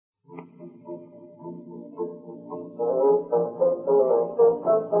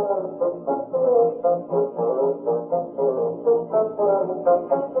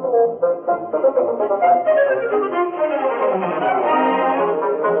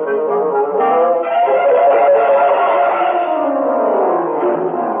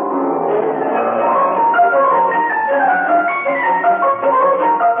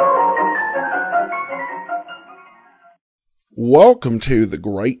Welcome to the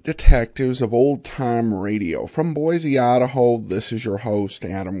Great Detectives of Old Time Radio. From Boise, Idaho, this is your host,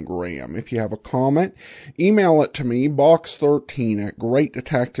 Adam Graham. If you have a comment, email it to me,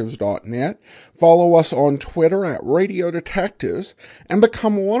 box13@greatdetectives.net. Follow us on Twitter at Radio Detectives, and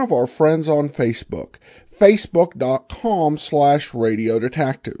become one of our friends on Facebook. Facebook.com/Radio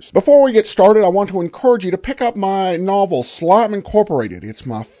Detectives. Before we get started, I want to encourage you to pick up my novel, Slime Incorporated. It's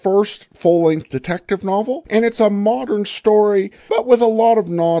my first full-length detective novel, and it's a modern story, but with a lot of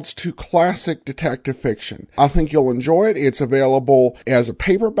nods to classic detective fiction. I think you'll enjoy it. It's available as a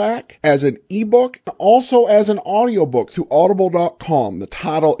paperback, as an ebook, and also as an audiobook through audible.com. The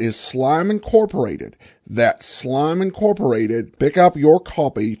title is Slime Incorporated. That's Slime Incorporated. Pick up your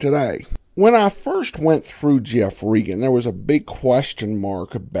copy today. When I first went through Jeff Regan, there was a big question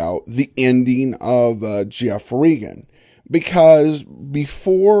mark about the ending of Jeff Regan, because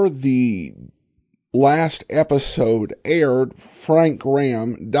before the last episode aired, Frank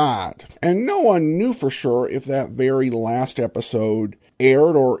Graham died, and no one knew for sure if that very last episode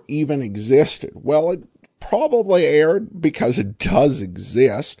aired or even existed. Well, it probably aired because it does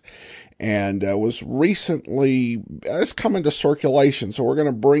exist. And was recently, it's come into circulation, so we're going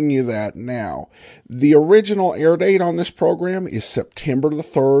to bring you that now. The original air date on this program is September the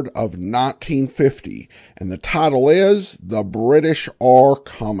 3rd of 1950, and the title is The British Are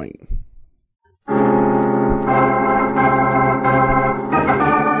Coming.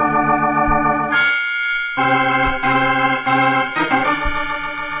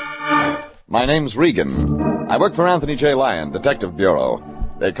 My name's Regan. I work for Anthony J. Lyon, Detective Bureau.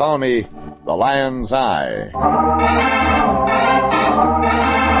 They call me the Lion's Eye.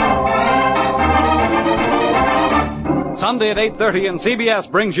 Sunday at 8:30 and CBS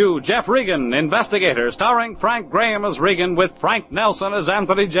brings you Jeff Regan, Investigator, starring Frank Graham as Regan with Frank Nelson as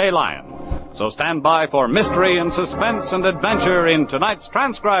Anthony J. Lyon. So stand by for mystery and suspense and adventure in tonight's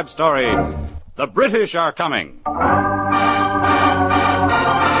transcribed story, The British Are Coming.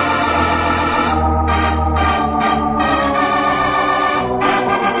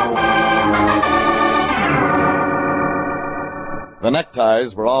 The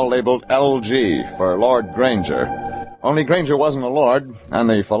neckties were all labeled LG for Lord Granger. Only Granger wasn't a lord, and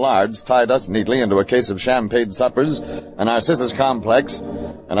the Fallards tied us neatly into a case of champagne suppers, a Narcissus complex,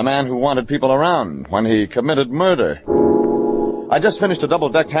 and a man who wanted people around when he committed murder. I just finished a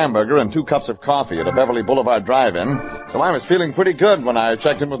double-decked hamburger and 2 cups of coffee at a Beverly Boulevard drive-in, so I was feeling pretty good when I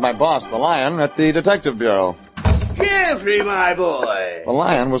checked in with my boss, the Lion, at the Detective Bureau. Jeffrey, my boy. The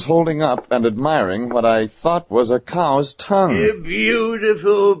Lion was holding up and admiring what I thought was a cow's tongue.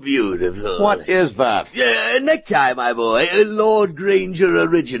 Beautiful, beautiful. What is that? Necktie, my boy. Lord Granger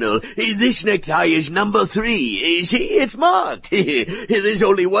original. This necktie is number 3. See, it's marked. There's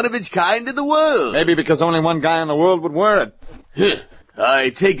only one of its kind in the world. Maybe because only one guy in the world would wear it. I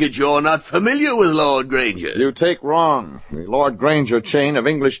take it you're not familiar with Lord Granger. You take wrong. The Lord Granger chain of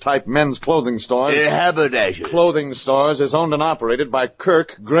English-type men's clothing stores... haberdasher. Clothing stores is owned and operated by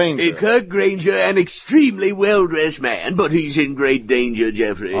Kirk Granger. Kirk Granger, an extremely well-dressed man, but he's in great danger,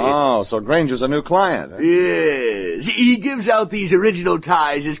 Jeffrey. Oh, so Granger's a new client. Yes. He gives out these original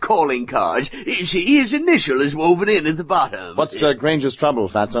ties as calling cards. You see, his initial is woven in at the bottom. What's Granger's trouble,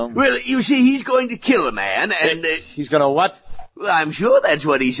 Fatso? Well, you see, he's going to kill a man, and... He's gonna what? Well, I'm sure that's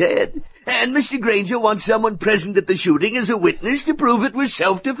what he said. And Mr. Granger wants someone present at the shooting as a witness to prove it was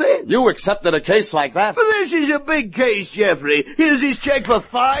self-defense. You accepted a case like that? Well, this is a big case, Jeffrey. Here's his check for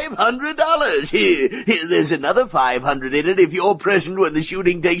 $500. Here, there's another $500 in it if you're present when the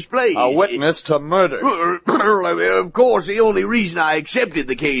shooting takes place. A witness to murder. Of course, the only reason I accepted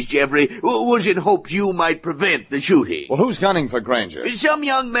the case, Jeffrey, was in hopes you might prevent the shooting. Well, who's gunning for Granger? Some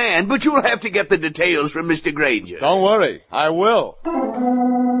young man, but you'll have to get the details from Mr. Granger. Don't worry, I will.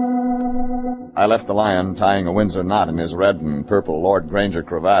 I left the Lion tying a Windsor knot in his red and purple Lord Granger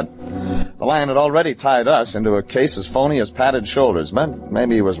cravat. The Lion had already tied us into a case as phony as padded shoulders, but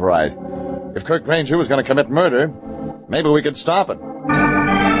maybe he was right. If Kirk Granger was going to commit murder, maybe we could stop it.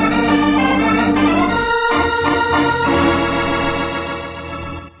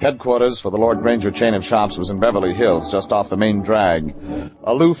 Headquarters for the Lord Granger chain of shops was in Beverly Hills, just off the main drag.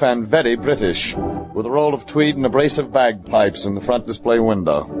 Aloof and very British, with a roll of tweed and a brace of bagpipes in the front display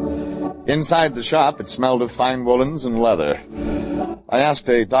window. Inside the shop, it smelled of fine woolens and leather. I asked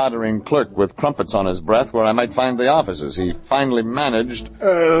a doddering clerk with crumpets on his breath where I might find the offices. He finally managed...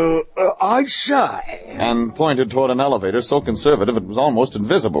 I say. And pointed toward an elevator so conservative it was almost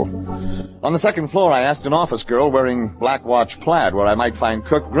invisible. On the second floor, I asked an office girl wearing black watch plaid where I might find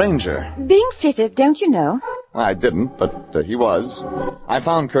Cook Granger. Being fitted, don't you know? I didn't, but he was. I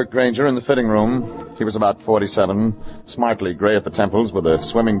found Kirk Granger in the fitting room. He was about 47, smartly gray at the temples with a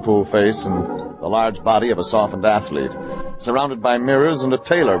swimming pool face and the large body of a softened athlete, surrounded by mirrors and a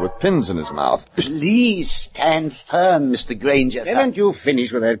tailor with pins in his mouth. Please stand firm, Mr. Granger, sir. Haven't you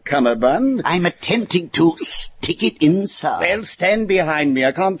finished with that cummerbund? I'm attempting to stick it in, sir. Well, stand behind me.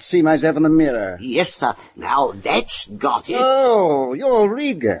 I can't see myself in the mirror. Yes, sir. Now that's got it. Oh, you're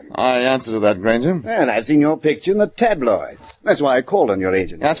Regan. I answer to that, Granger. Well, I've seen your picture in the tabloids. That's why I called on your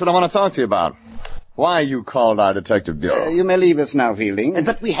agent. That's what I want to talk to you about. Why you called our detective bureau? You may leave us now, Fielding.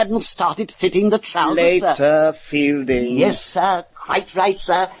 But we hadn't started fitting the trousers, Later, sir. Fielding. Yes, sir. Quite right,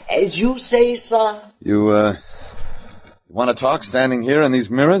 sir. As you say, sir. You want to talk standing here in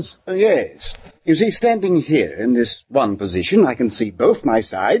these mirrors? Yes. You see, standing here in this one position, I can see both my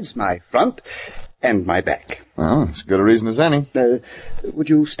sides, my front, and my back. Well, it's as good a reason as any. Would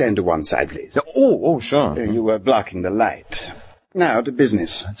you stand to one side, please? Oh, sure. You were blocking the light. Now, to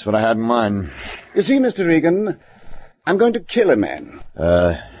business. That's what I had in mind. You see, Mr. Regan, I'm going to kill a man.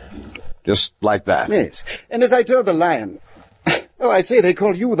 Just like that? Yes. And as I told the lion... Oh, I say, they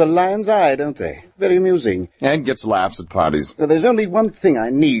call you the lion's eye, don't they? Very amusing. And gets laughs at parties. Well, there's only one thing I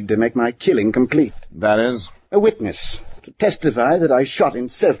need to make my killing complete. That is? A witness, to testify that I shot in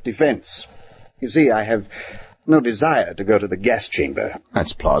self-defense. You see, I have no desire to go to the gas chamber.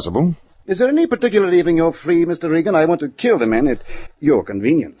 That's plausible. Is there any particular evening you're free, Mr. Regan? I want to kill the men at your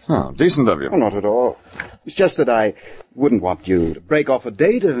convenience. Oh, decent of you. Oh, not at all. It's just that I wouldn't want you to break off a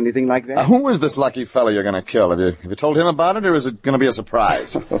date or anything like that. Who is this lucky fellow you're going to kill? Have you told him about it, or is it going to be a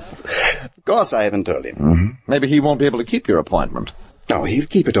surprise? Of course I haven't told him. Mm-hmm. Maybe he won't be able to keep your appointment. Oh, he'll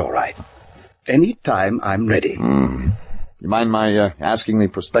keep it all right. Any time I'm ready. You mind my asking the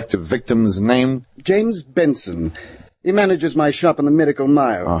prospective victim's name? James Benson. He manages my shop on the Miracle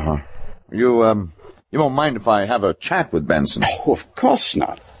Mile. Uh-huh. You won't mind if I have a chat with Benson? Oh, of course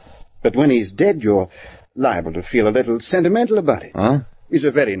not. But when he's dead, you're liable to feel a little sentimental about it. Huh? He's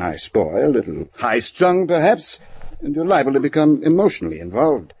a very nice boy, a little high-strung, perhaps, and you're liable to become emotionally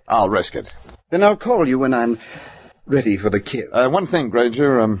involved. I'll risk it. Then I'll call you when I'm ready for the kill. One thing,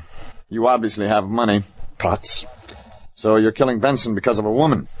 Granger, you obviously have money. Pots. So you're killing Benson because of a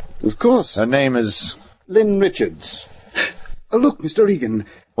woman? Of course. Her name is... Lynn Richards. Oh, look, Mr. Regan.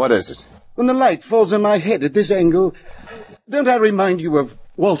 What is it? When the light falls on my head at this angle, don't I remind you of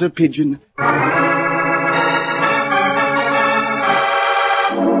Walter Pigeon?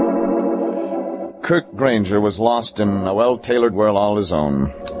 Kirk Granger was lost in a well-tailored world all his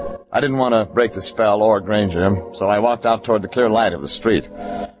own. I didn't want to break the spell or Granger, so I walked out toward the clear light of the street.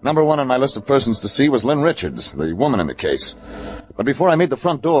 Number one on my list of persons to see was Lynn Richards, the woman in the case. But before I made the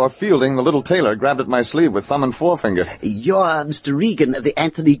front door, Fielding, the little tailor, grabbed at my sleeve with thumb and forefinger. You're Mr. Regan of the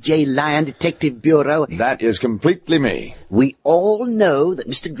Anthony J. Lyon Detective Bureau. That is completely me. We all know that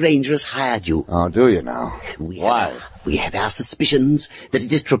Mr. Granger has hired you. Oh, do you now? Why? We have our suspicions that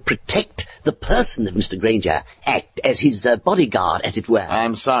it is to protect the person of Mr. Granger, act as his bodyguard, as it were.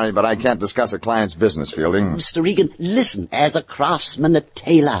 I'm sorry, but I can't discuss a client's business, Fielding. Mr. Regan, listen, as a craftsman, a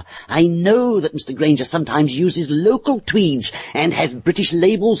tailor, I know that Mr. Granger sometimes uses local tweeds and has British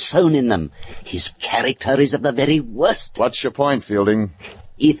labels sewn in them. His character is of the very worst. What's your point, Fielding?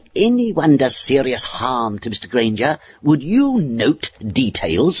 If anyone does serious harm to Mr. Granger, would you note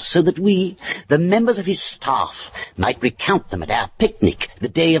details so that we, the members of his staff, might recount them at our picnic the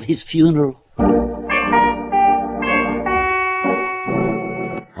day of his funeral?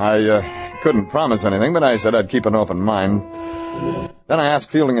 I couldn't promise anything, but I said I'd keep an open mind. Then I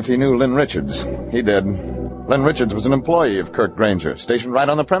asked Fielding if he knew Lynn Richards. He did. Lynn Richards was an employee of Kirk Granger, stationed right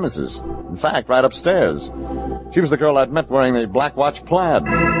on the premises. In fact, right upstairs. She was the girl I'd met wearing the black watch plaid.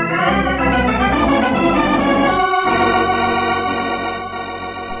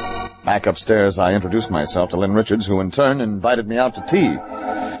 Back upstairs, I introduced myself to Lynn Richards, who in turn invited me out to tea.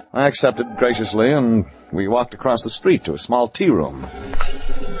 I accepted graciously, and we walked across the street to a small tea room.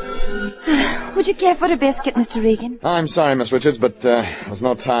 Would you care for a biscuit, Mr. Regan? I'm sorry, Miss Richards, but there's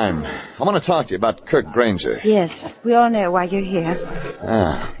no time. I want to talk to you about Kirk Granger. Yes, we all know why you're here.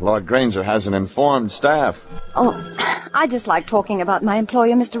 Lord Granger has an informed staff. Oh, I dislike talking about my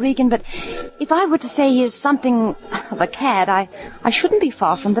employer, Mr. Regan, but if I were to say he is something of a cad, I shouldn't be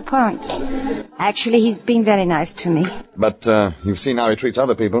far from the point. Actually, he's been very nice to me. But you've seen how he treats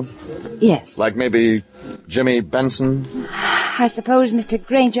other people? Yes. Like maybe Jimmy Benson? I suppose Mr.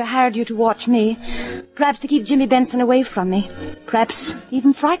 Granger hired you to watch me. Perhaps to keep Jimmy Benson away from me. Perhaps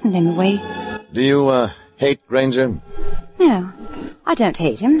even frighten him away. Do you, hate Granger? No, I don't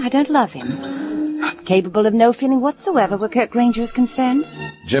hate him. I don't love him. Capable of no feeling whatsoever where Kirk Granger is concerned.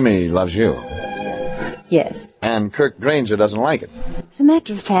 Jimmy loves you. Yes. And Kirk Granger doesn't like it. As a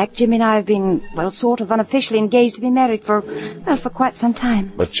matter of fact, Jimmy and I have been, sort of unofficially engaged to be married for quite some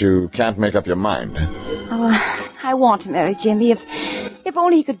time. But you can't make up your mind. Oh, I want to marry Jimmy if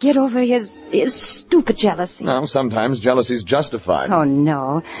only he could get over his stupid jealousy. No, sometimes jealousy's justified. Oh,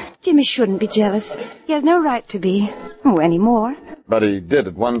 no. Jimmy shouldn't be jealous. He has no right to be. Anymore. But he did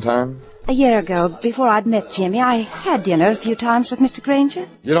at one time? A year ago, before I'd met Jimmy, I had dinner a few times with Mr. Granger.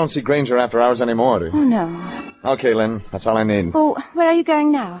 You don't see Granger after hours anymore, do you? Oh, no. Okay, Lynn, that's all I need. Oh, where are you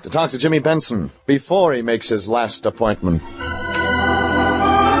going now? To talk to Jimmy Benson, before he makes his last appointment.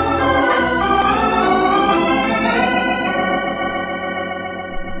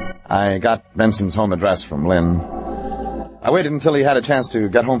 I got Benson's home address from Lynn. I waited until he had a chance to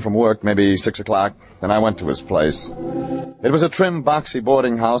get home from work, maybe 6 o'clock, then I went to his place. It was a trim, boxy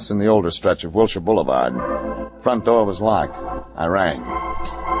boarding house in the older stretch of Wilshire Boulevard. Front door was locked. I rang.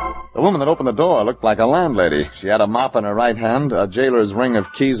 The woman that opened the door looked like a landlady. She had a mop in her right hand, a jailer's ring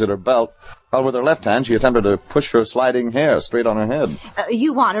of keys at her belt, while with her left hand she attempted to push her sliding hair straight on her head.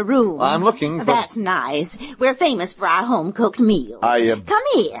 You want a room? I'm looking for... That's nice. We're famous for our home-cooked meals. Come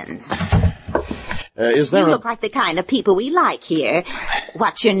in. Is there You look like the kind of people we like here.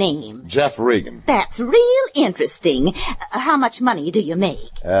 What's your name? Jeff Regan. That's real interesting. How much money do you make?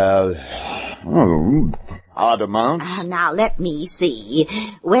 Odd amounts. Now, let me see.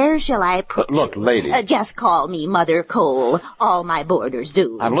 Where shall I put Look, you? lady. Just call me Mother Cole. All my boarders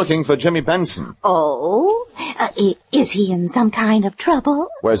do. I'm looking for Jimmy Benson. Oh? Is he in some kind of trouble?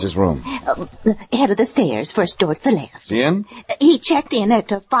 Where's his room? Head of the stairs, first door to the left. Is he in? He checked in at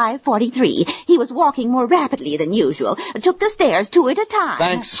 5:43. He was walking more rapidly than usual. Took the stairs 2 at a time.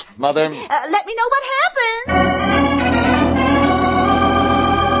 Thanks, Mother. Let me know what happens.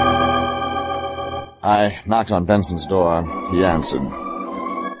 I knocked on Benson's door. He answered.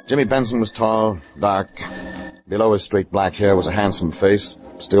 Jimmy Benson was tall, dark. Below his straight black hair was a handsome face,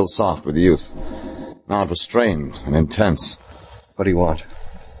 still soft with youth. Now it was strained and intense. What do you want?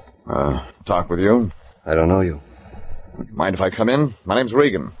 Talk with you. I don't know you. Mind if I come in? My name's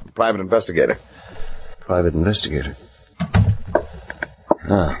Regan, private investigator. Private investigator?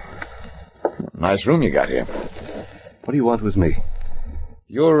 Nice room you got here. What do you want with me?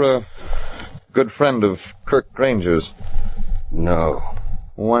 You're a good friend of Kirk Granger's. No.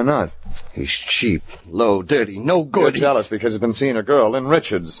 Why not? He's cheap, low, dirty, no good. You're jealous because he's been seeing a girl, Lynn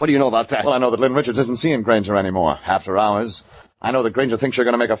Richards. What do you know about that? Well, I know that Lynn Richards isn't seeing Granger anymore, after hours. I know that Granger thinks you're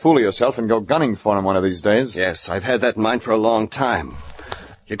going to make a fool of yourself and go gunning for him one of these days. Yes, I've had that in mind for a long time.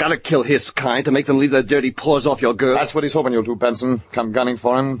 You gotta kill his kind to make them leave their dirty paws off your girl. That's what he's hoping you'll do, Benson. Come gunning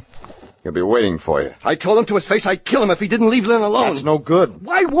for him. He'll be waiting for you. I told him to his face I'd kill him if he didn't leave Lynn alone. That's no good.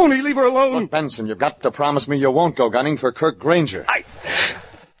 Why won't he leave her alone? Look, Benson, you've got to promise me you won't go gunning for Kirk Granger.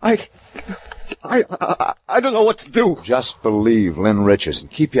 I don't know what to do. Just believe Lynn Richards and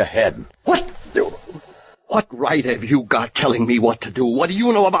keep your head. What right have you got telling me what to do? What do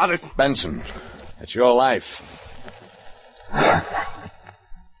you know about it? Benson, it's your life.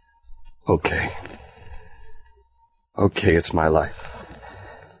 Okay. Okay, it's my life.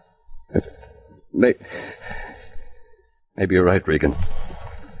 Maybe you're right, Regan.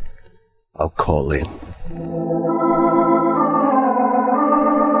 I'll call Lynn.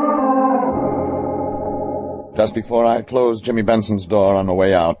 Just before I closed Jimmy Benson's door on the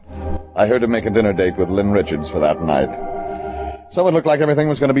way out, I heard him make a dinner date with Lynn Richards for that night. So it looked like everything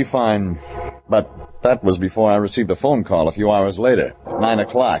was going to be fine. But that was before I received a phone call a few hours later, at 9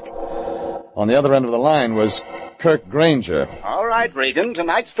 o'clock. On the other end of the line was Kirk Granger. All right, Regan,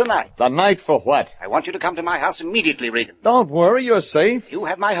 tonight's the night. The night for what? I want you to come to my house immediately, Regan. Don't worry, you're safe. You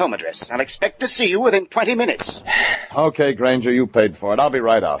have my home address. I'll expect to see you within 20 minutes. Okay, Granger, you paid for it. I'll be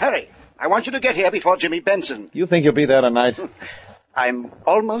right out. Hurry. I want you to get here before Jimmy Benson. You think you'll be there tonight? I'm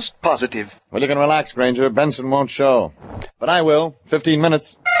almost positive. Well, you can relax, Granger. Benson won't show. But I will. 15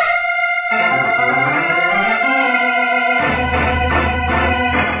 minutes.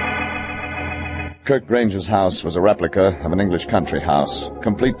 Kirk Granger's house was a replica of an English country house,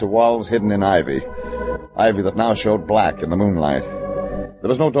 complete to walls hidden in ivy. Ivy that now showed black in the moonlight. There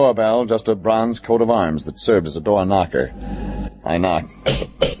was no doorbell, just a bronze coat of arms that served as a door knocker. I knocked.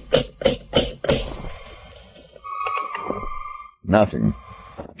 Nothing.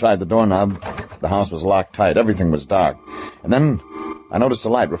 I tried the doorknob. The house was locked tight. Everything was dark. And then I noticed a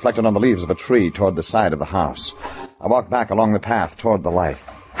light reflected on the leaves of a tree toward the side of the house. I walked back along the path toward the light.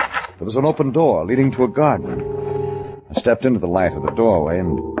 There was an open door leading to a garden. I stepped into the light of the doorway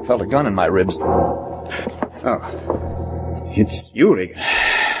and felt a gun in my ribs. Oh. It's you, Regan.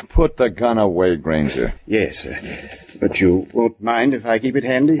 Put the gun away, Granger. Yes, but you won't mind if I keep it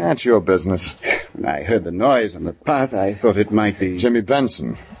handy? That's your business. When I heard the noise on the path, I thought it might be... Jimmy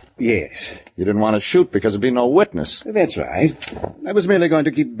Benson. Yes. You didn't want to shoot because there'd be no witness. That's right. I was merely going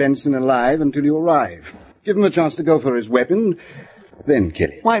to keep Benson alive until you arrive. Give him a chance to go for his weapon, then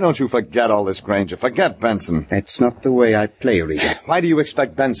kill him. Why don't you forget all this, Granger? Forget Benson. That's not the way I play, Regan. Why do you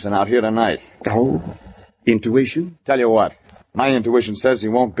expect Benson out here tonight? Oh, intuition? Tell you what, my intuition says he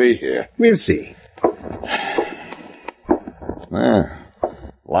won't be here. We'll see.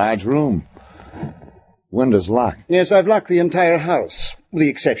 Large room. Window's locked. Yes, I've locked the entire house, with the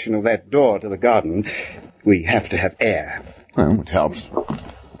exception of that door to the garden. We have to have air. Well, it helps.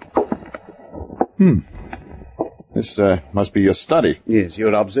 This must be your study. Yes,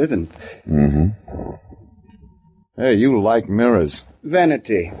 you're observant. Mm-hmm. Hey, you like mirrors.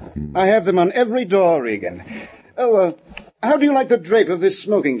 Vanity. I have them on every door, Regan. Oh, how do you like the drape of this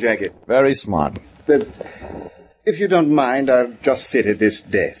smoking jacket? Very smart. If you don't mind, I'll just sit at this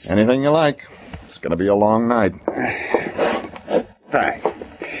desk. Anything you like. It's going to be a long night. Fine.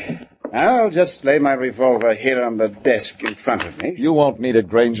 I'll just lay my revolver here on the desk in front of me. You won't need it,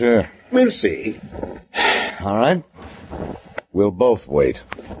 Granger. We'll see. All right. We'll both wait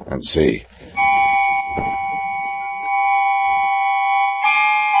and see.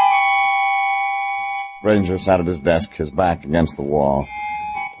 Granger sat at his desk, his back against the wall.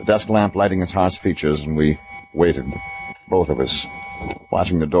 The desk lamp lighting his harsh features, and we waited, both of us,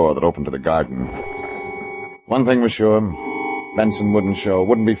 watching the door that opened to the garden. One thing was sure, Benson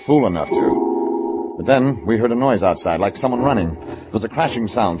wouldn't be fool enough to. But then we heard a noise outside, like someone running. There was a crashing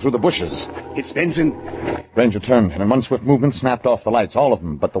sound through the bushes. It's Benson. Granger turned, and in one swift movement snapped off the lights, all of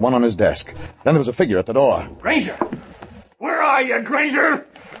them, but the one on his desk. Then there was a figure at the door. Granger! Where are you, Granger?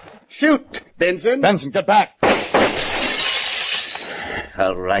 Shoot, Benson. Benson, get back!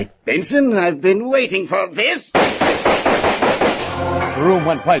 All right, Benson, I've been waiting for this. The room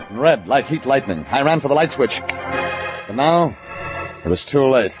went white and red, like heat lightning. I ran for the light switch. But now, it was too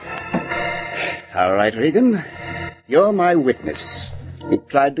late. All right, Regan. You're my witness. He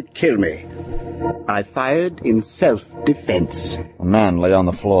tried to kill me. I fired in self-defense. A man lay on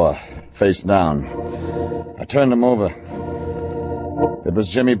the floor, face down. I turned him over. It was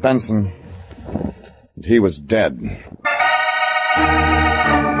Jimmy Benson. And he was dead.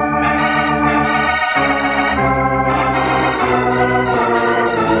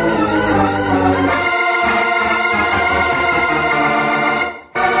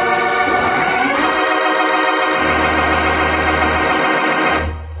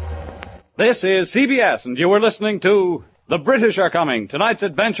 This is CBS, and you are listening to The British Are Coming, tonight's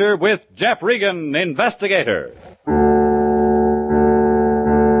adventure with Jeff Regan, investigator.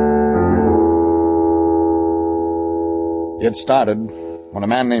 It started when a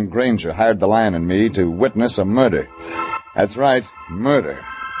man named Granger hired the Lion and me to witness a murder. That's right, murder.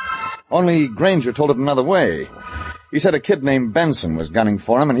 Only Granger told it another way. He said a kid named Benson was gunning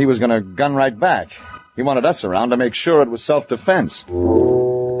for him, and he was going to gun right back. He wanted us around to make sure it was self-defense.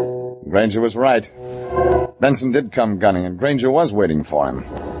 Granger was right. Benson did come gunning, and Granger was waiting for him.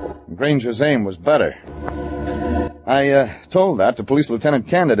 Granger's aim was better. I told that to Police Lieutenant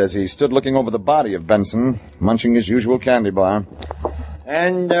Candid as he stood looking over the body of Benson, munching his usual candy bar.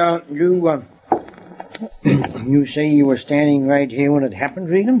 And, you say you were standing right here when it happened,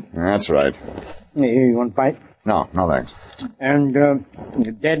 Regan? That's right. Here, you want a pipe? No, thanks. And,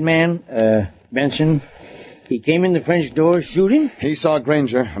 the dead man, Benson, he came in the French door shooting? He saw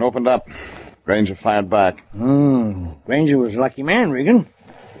Granger and opened up. Granger fired back. Granger was a lucky man, Regan.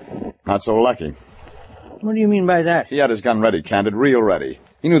 Not so lucky. What do you mean by that? He had his gun ready, Candid, real ready.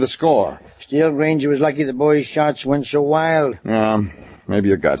 He knew the score. Still, Granger was lucky the boy's shots went so wild. Maybe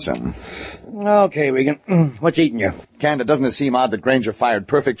you got something. Okay, Regan. What's eating you? Candid, doesn't it seem odd that Granger fired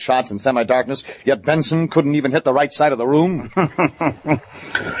perfect shots in semi-darkness, yet Benson couldn't even hit the right side of the room?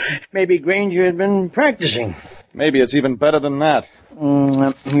 Maybe Granger had been practicing. Maybe it's even better than that.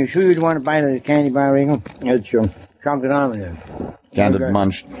 You sure you'd want to bite of the candy bar, Regan? It's your chocolate almond. Candid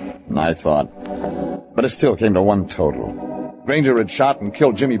munched, and I thought. But it still came to one total. Granger had shot and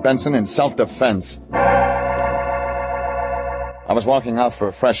killed Jimmy Benson in self-defense. I was walking out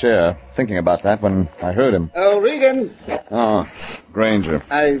for fresh air, thinking about that, when I heard him. Oh, Regan. Oh, Granger.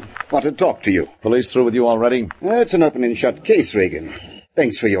 I want to talk to you. Police through with you already? It's an open and shut case, Regan.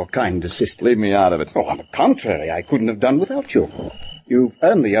 Thanks for your kind assistance. Leave me out of it. Oh, on the contrary, I couldn't have done without you. You've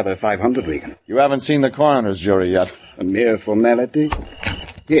earned the other 500, Regan. You haven't seen the coroner's jury yet. A mere formality.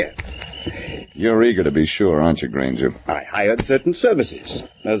 Here. You're eager to be sure, aren't you, Granger? I hired certain services.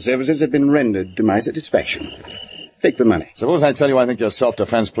 Those services have been rendered to my satisfaction. Take the money. Suppose I tell you I think your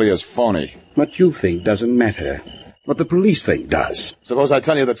self-defense plea is phony. What you think doesn't matter. what the police think does. Suppose I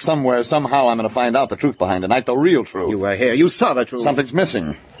tell you that somewhere, somehow, I'm going to find out the truth behind tonight, the real truth. You were here. You saw the truth. Something's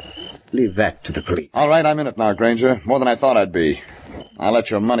missing. Leave that to the police. All right, I'm in it now, Granger. More than I thought I'd be. I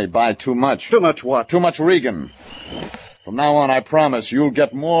let your money buy too much. Too much what? Too much Regan. From now on, I promise you'll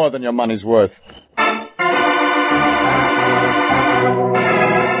get more than your money's worth.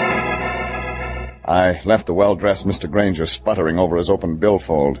 I left the well-dressed Mr. Granger sputtering over his open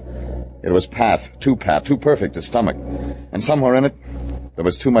billfold. It was pat, too perfect to stomach. And somewhere in it, there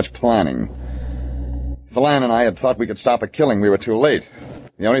was too much planning. If the Lion and I had thought we could stop a killing, we were too late.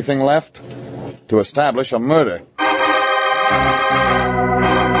 The only thing left? To establish a murder.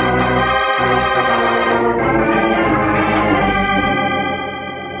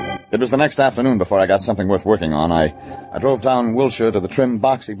 It was the next afternoon before I got something worth working on. I drove down Wilshire to the trim,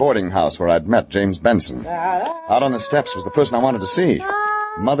 boxy boarding house where I'd met James Benson. Out on the steps was the person I wanted to see.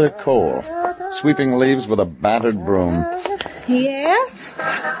 Mother Cole, sweeping leaves with a battered broom. Yes?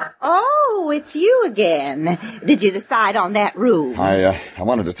 Oh, it's you again. Did you decide on that room? I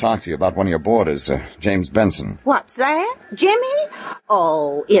wanted to talk to you about one of your boarders, James Benson. What's that? Jimmy?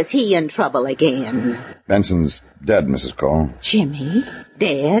 Oh, is he in trouble again? Benson's dead, Mrs. Cole. Jimmy?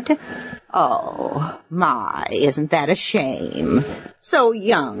 Dead? Oh, my, isn't that a shame? So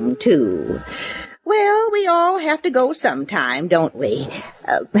young, too. Well, we all have to go sometime, don't we?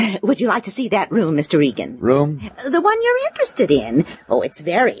 Would you like to see that room, Mr. Regan? Room? The one you're interested in. Oh, it's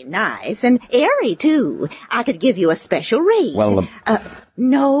very nice and airy, too. I could give you a special rate. Well,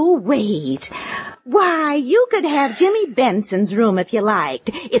 no, wait. Why, you could have Jimmy Benson's room if you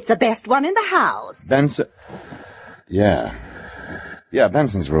liked. It's the best one in the house. Benson? Yeah,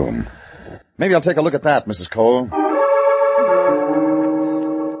 Benson's room. Maybe I'll take a look at that, Mrs. Cole.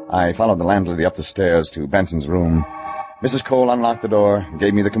 I followed the landlady up the stairs to Benson's room. Mrs. Cole unlocked the door,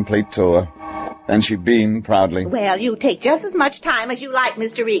 gave me the complete tour. Then she beamed proudly. Well, you take just as much time as you like,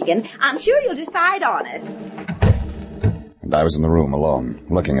 Mr. Regan. I'm sure you'll decide on it. And I was in the room alone,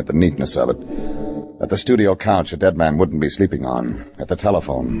 looking at the neatness of it. At the studio couch a dead man wouldn't be sleeping on. At the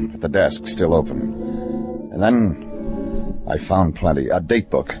telephone, at the desk still open. And then I found plenty. A date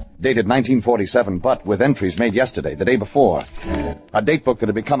book, dated 1947, but with entries made yesterday, the day before. A date book that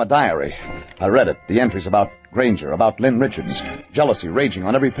had become a diary. I read it, the entries about Granger, about Lynn Richards. Jealousy raging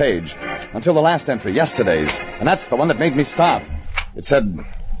on every page. Until the last entry, yesterday's. And that's the one that made me stop. It said,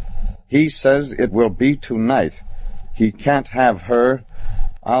 "He says it will be tonight. He can't have her.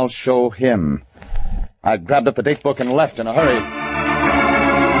 I'll show him." I grabbed up the date book and left in a hurry.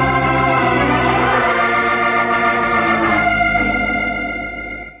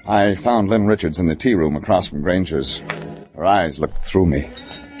 I found Lynn Richards in the tea room across from Granger's. Her eyes looked through me.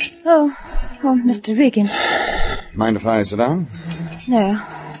 Oh, Mr. Regan. Mind if I sit down? No,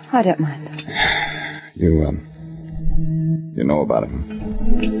 I don't mind. You know about it?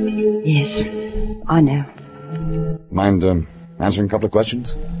 Yes, I know. Mind, answering a couple of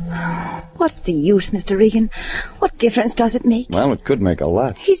questions? What's the use, Mr. Regan? What difference does it make? Well, it could make a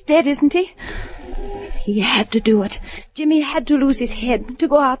lot. He's dead, isn't he? He had to do it. Jimmy had to lose his head to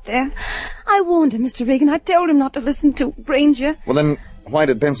go out there. I warned him, Mr. Regan. I told him not to listen to Granger. Well, then, why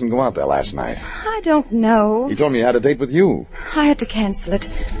did Benson go out there last night? I don't know. He told me he had a date with you. I had to cancel it.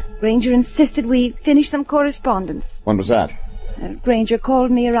 Granger insisted we finish some correspondence. When was that? Granger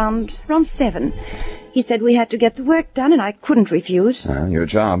called me around 7. He said we had to get the work done, and I couldn't refuse. Your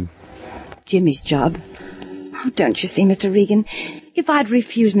job. Jimmy's job. Oh, don't you see, Mr. Regan? If I'd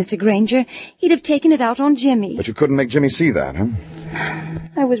refused Mr. Granger, he'd have taken it out on Jimmy. But you couldn't make Jimmy see that, huh?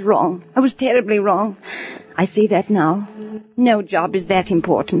 I was wrong. I was terribly wrong. I see that now. No job is that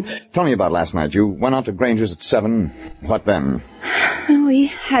important. Tell me about last night. You went out to Granger's at 7. What then? We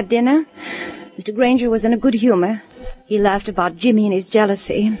had dinner. Mr. Granger was in a good humor. He laughed about Jimmy and his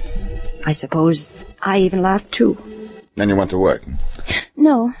jealousy. I suppose I even laughed, too. Then you went to work?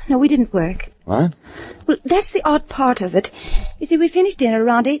 No, we didn't work. What? Well, that's the odd part of it. You see, we finished dinner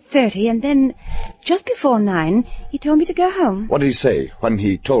around 8:30, and then, just before 9, he told me to go home. What did he say when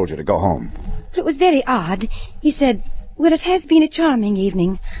he told you to go home? It was very odd. He said, well, it has been a charming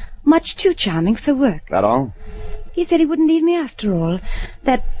evening. Much too charming for work. That all? He said he wouldn't need me after all.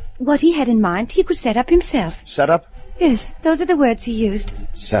 That what he had in mind, he could set up himself. Set up? Yes, those are the words he used.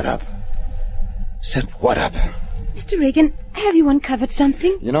 Set up? Set what up? Mr. Regan, have you uncovered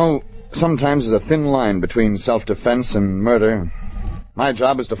something? You know, sometimes there's a thin line between self-defense and murder. My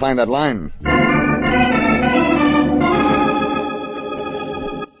job is to find that line.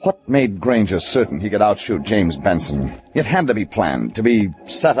 What made Granger certain he could outshoot James Benson? It had to be planned, to be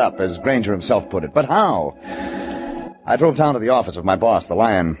set up, as Granger himself put it. But how? I drove down to the office of my boss, the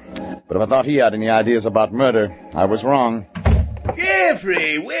Lion. But if I thought he had any ideas about murder, I was wrong.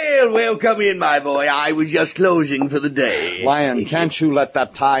 Jeffrey, well, come in, my boy. I was just closing for the day. Lion, can't you let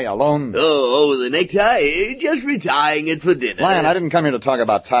that tie alone? Oh, the necktie? Just retying it for dinner. Lion, I didn't come here to talk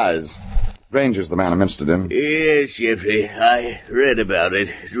about ties. Granger's the man I'm interested in. Yes, Jeffrey, I read about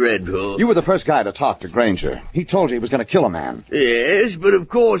it. Dreadful. You were the first guy to talk to Granger. He told you he was going to kill a man. Yes, but of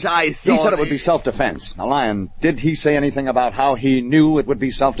course I thought... He said it would be self-defense. Now, Lion, did he say anything about how he knew it would be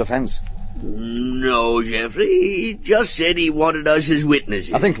self-defense? No, Jeffrey. He just said he wanted us as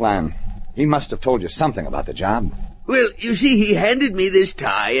witnesses. I think, Lion, he must have told you something about the job. Well, you see, he handed me this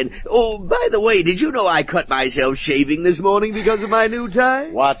tie, and... Oh, by the way, did you know I cut myself shaving this morning because of my new tie?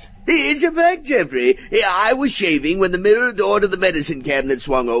 What? It's a fact, Jeffrey. I was shaving when the mirror door to the medicine cabinet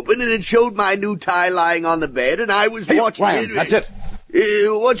swung open, and it showed my new tie lying on the bed, and I was watching Lion, it... that's it.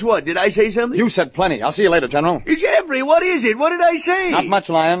 What's what? Did I say something? You said plenty. I'll see you later, General. Jeffrey, what is it? What did I say? Not much,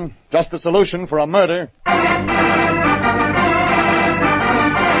 Lion. Just the solution for a murder.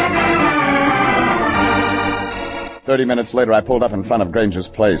 30 minutes later, I pulled up in front of Granger's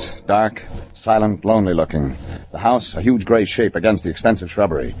place. Dark, silent, lonely-looking. The house, a huge gray shape against the expensive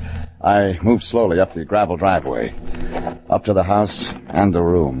shrubbery. I moved slowly up the gravel driveway. Up to the house and the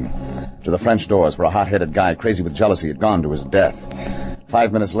room. To the French doors where a hot-headed guy crazy with jealousy had gone to his death.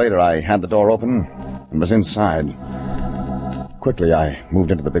 5 minutes later, I had the door open and was inside. Quickly, I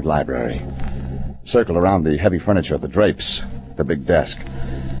moved into the big library. Circled around the heavy furniture, the drapes, the big desk.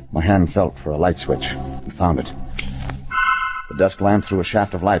 My hand felt for a light switch and found it. The desk lamp threw a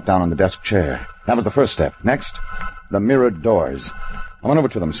shaft of light down on the desk chair. That was the first step. Next, the mirrored doors. I went over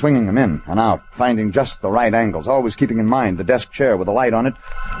to them, swinging them in and out, finding just the right angles, always keeping in mind the desk chair with the light on it.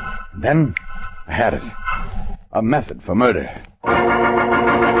 And then, I had it. A method for murder.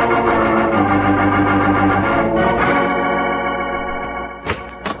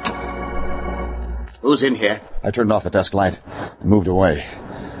 Who's in here? I turned off the desk light and moved away.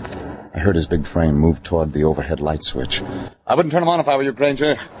 I heard his big frame move toward the overhead light switch. I wouldn't turn them on if I were you,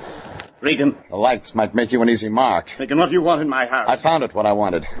 Granger. Regan. The lights might make you an easy mark. Regan, what do you want in my house? I found it, what I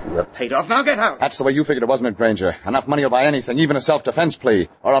wanted. You're paid off. Now get out. That's the way you figured it, wasn't it, Granger? Enough money will buy anything, even a self-defense plea,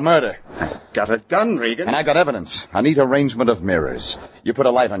 or a murder. Got a gun, Regan. And I got evidence. A neat arrangement of mirrors. You put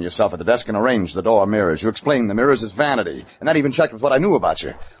a light on yourself at the desk and arranged the door mirrors. You explained the mirrors as vanity. And that even checked with what I knew about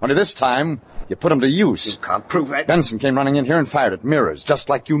you. Only this time, you put them to use. You can't prove that. Benson came running in here and fired at mirrors, just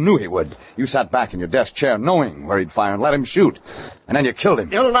like you knew he would. You sat back in your desk chair knowing where he'd fire and let him shoot. And then you killed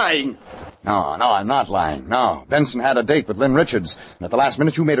him. You're lying. No, I'm not lying. No, Benson had a date with Lynn Richards, and at the last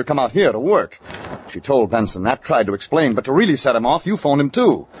minute you made her come out here to work. She told Benson that, tried to explain, but to really set him off, you phoned him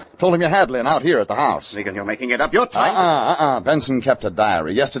too. Told him you had Lynn out here at the house. Regan, you're making it up. You're trying Benson kept a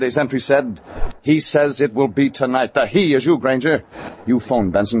diary. Yesterday's entry said, he says it will be tonight. The he is you, Granger. You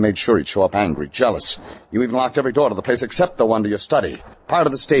phoned Benson, made sure he'd show up angry, jealous. You even locked every door to the place except the one to your study. Part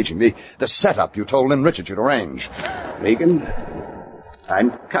of the staging, the setup you told Lynn Richards you'd arrange. Regan,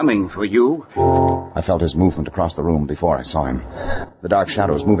 I'm coming for you. I felt his movement across the room before I saw him. The dark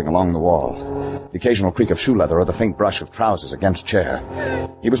shadows moving along the wall. The occasional creak of shoe leather or the faint brush of trousers against chair.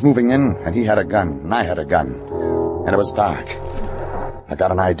 He was moving in, and he had a gun, and I had a gun. And it was dark. I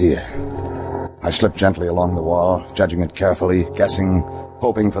got an idea. I slipped gently along the wall, judging it carefully, guessing,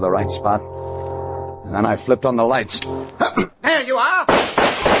 hoping for the right spot. And then I flipped on the lights. There you are!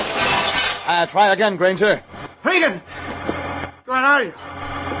 Try again, Granger. Regan! Where are you?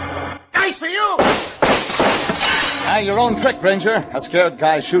 Dice for you! Your own trick, Granger. A scared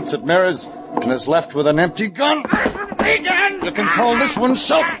guy shoots at mirrors and is left with an empty gun. Regan! You can call this one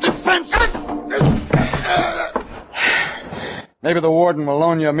self-defense. Maybe the warden will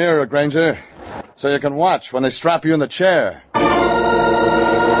loan you a mirror, Granger, so you can watch when they strap you in the chair.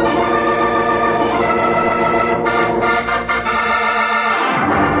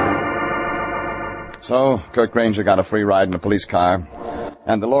 So, Kirk Granger got a free ride in a police car,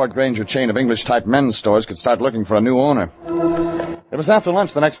 and the Lord Granger chain of English-type men's stores could start looking for a new owner. It was after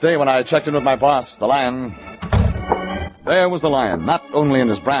lunch the next day when I checked in with my boss, the Lion. There was the Lion, not only in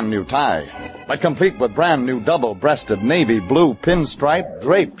his brand-new tie, but complete with brand-new double-breasted navy blue pinstripe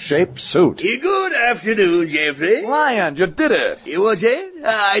drape-shaped suit. Good afternoon, Jeffrey. Lion, you did it. What's that?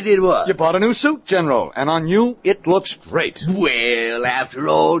 I did what? You bought a new suit, General, and on you, it looks great. Well, after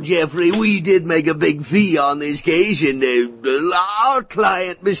all, Jeffrey, we did make a big fee on this case, and our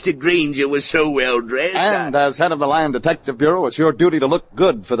client, Mr. Granger, was so well dressed. And as head of the Lion Detective Bureau, it's your duty to look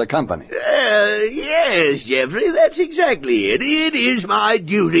good for the company. Yes, Jeffrey, that's exactly it. It is my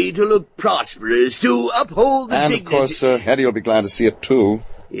duty to look prosperous, to uphold the dignity. And, of course, Eddie will be glad to see it, too.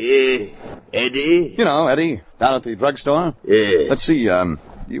 Eddie? You know, Eddie, down at the drugstore. Yeah. Let's see,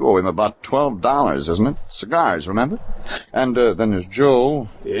 You owe him about $12, isn't it? Cigars, remember? And then there's Joe.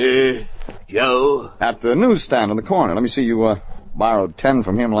 Joe? At the newsstand on the corner. Let me see, you borrowed 10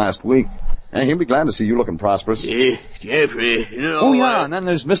 from him last week. And he'll be glad to see you looking prosperous. Jeffrey, you know... Oh, yeah, and then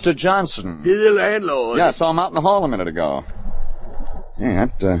there's Mr. Johnson. The landlord. Yeah, I saw him out in the hall a minute ago. Yeah,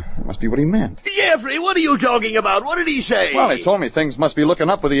 that must be what he meant. Jeffrey, what are you talking about? What did he say? Well, he told me things must be looking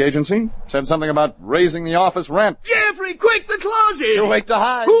up with the agency. Said something about raising the office rent. Jeffrey, quick, the closet! Too late to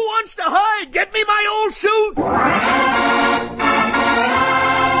hide. Who wants to hide? Get me my old suit!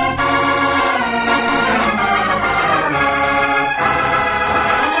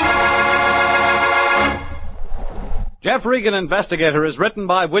 Jeff Regan, Investigator, is written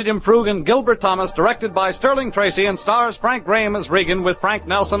by William Frug and Gilbert Thomas, directed by Sterling Tracy, and stars Frank Graham as Regan with Frank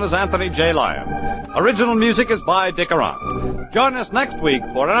Nelson as Anthony J. Lyon. Original music is by Dick Arant. Join us next week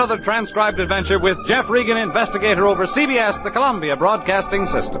for another transcribed adventure with Jeff Regan, Investigator, over CBS, the Columbia Broadcasting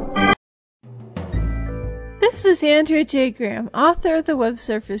System. This is Andrea J. Graham, author of the Web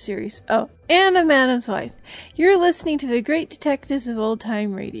Surfer series, and a Madam's Wife. You're listening to the Great Detectives of Old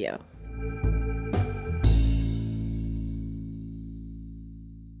Time Radio.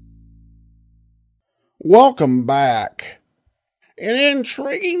 Welcome back. An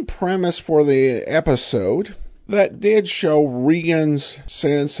intriguing premise for the episode that did show Regan's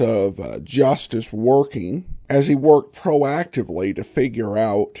sense of justice working as he worked proactively to figure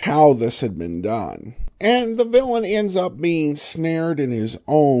out how this had been done. And the villain ends up being snared in his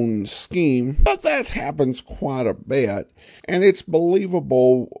own scheme, but that happens quite a bit, and it's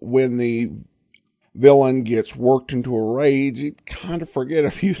believable when the villain gets worked into a rage, he'd kind of forget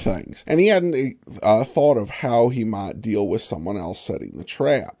a few things. And he hadn't thought of how he might deal with someone else setting the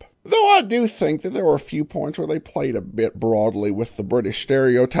trap. Though I do think that there were a few points where they played a bit broadly with the British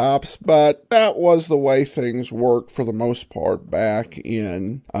stereotypes, but that was the way things worked for the most part back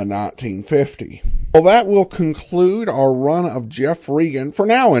in 1950. Well, that will conclude our run of Jeff Regan, for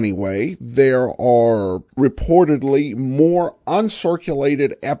now anyway. There are reportedly more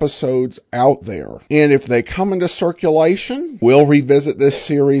uncirculated episodes out there, and if they come into circulation, we'll revisit this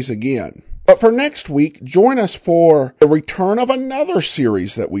series again. But for next week, join us for the return of another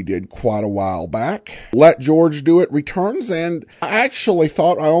series that we did quite a while back. Let George Do It returns, and I actually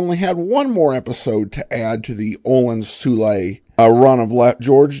thought I only had one more episode to add to the Olin Soule run of Let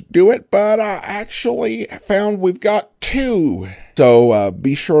George Do It, but I actually found we've got two. So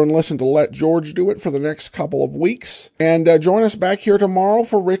be sure and listen to Let George Do It for the next couple of weeks. And join us back here tomorrow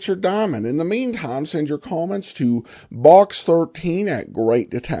for Richard Diamond. In the meantime, send your comments to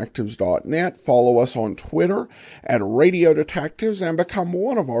box13@greatdetectives.net. Follow us on Twitter at Radio Detectives and become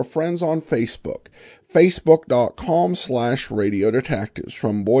one of our friends on Facebook. Facebook.com/Radio Detectives.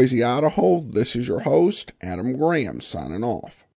 From Boise, Idaho, this is your host, Adam Graham, signing off.